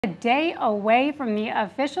A day away from the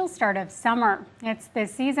official start of summer. It's the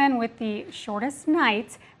season with the shortest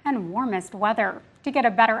nights and warmest weather. To get a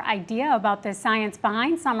better idea about the science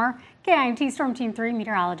behind summer, KIMT Stormteam 3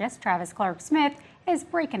 meteorologist Travis Clark-Smith is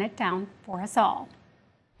breaking it down for us all.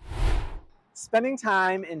 Spending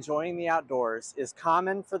time enjoying the outdoors is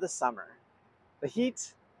common for the summer. The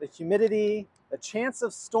heat, the humidity, the chance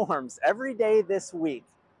of storms every day this week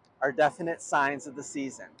are definite signs of the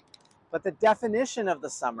season. But the definition of the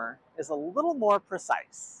summer is a little more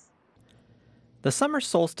precise. The summer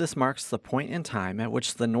solstice marks the point in time at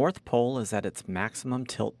which the North Pole is at its maximum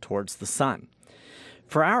tilt towards the sun.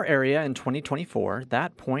 For our area in 2024,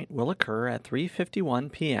 that point will occur at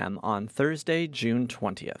 3:51 p.m. on Thursday, June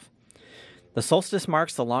 20th. The solstice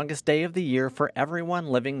marks the longest day of the year for everyone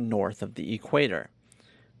living north of the equator.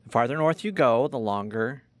 The farther north you go, the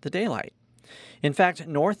longer the daylight. In fact,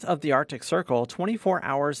 north of the Arctic Circle, 24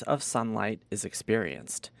 hours of sunlight is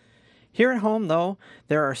experienced. Here at home, though,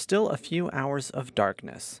 there are still a few hours of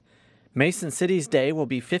darkness. Mason City's day will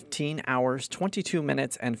be 15 hours, 22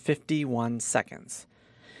 minutes, and 51 seconds.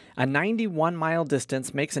 A 91-mile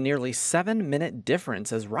distance makes a nearly 7-minute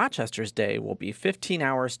difference, as Rochester's day will be 15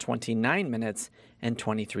 hours, 29 minutes, and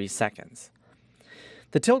 23 seconds.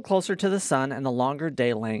 The tilt closer to the sun and the longer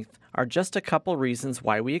day length are just a couple reasons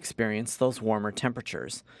why we experience those warmer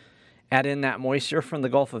temperatures. Add in that moisture from the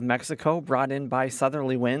Gulf of Mexico brought in by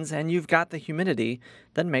southerly winds, and you've got the humidity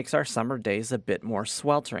that makes our summer days a bit more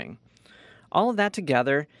sweltering. All of that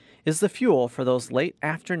together is the fuel for those late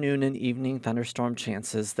afternoon and evening thunderstorm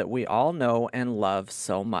chances that we all know and love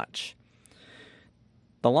so much.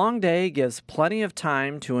 The long day gives plenty of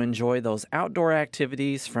time to enjoy those outdoor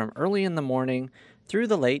activities from early in the morning through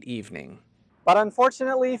the late evening. But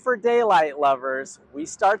unfortunately for daylight lovers, we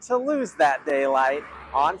start to lose that daylight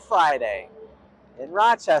on Friday. In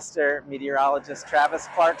Rochester, meteorologist Travis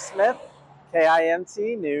Clark-Smith,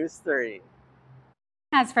 KIMT News 3.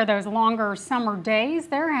 As for those longer summer days,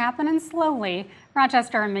 they're happening slowly.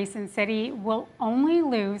 Rochester and Mason City will only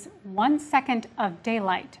lose 1 second of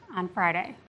daylight on Friday.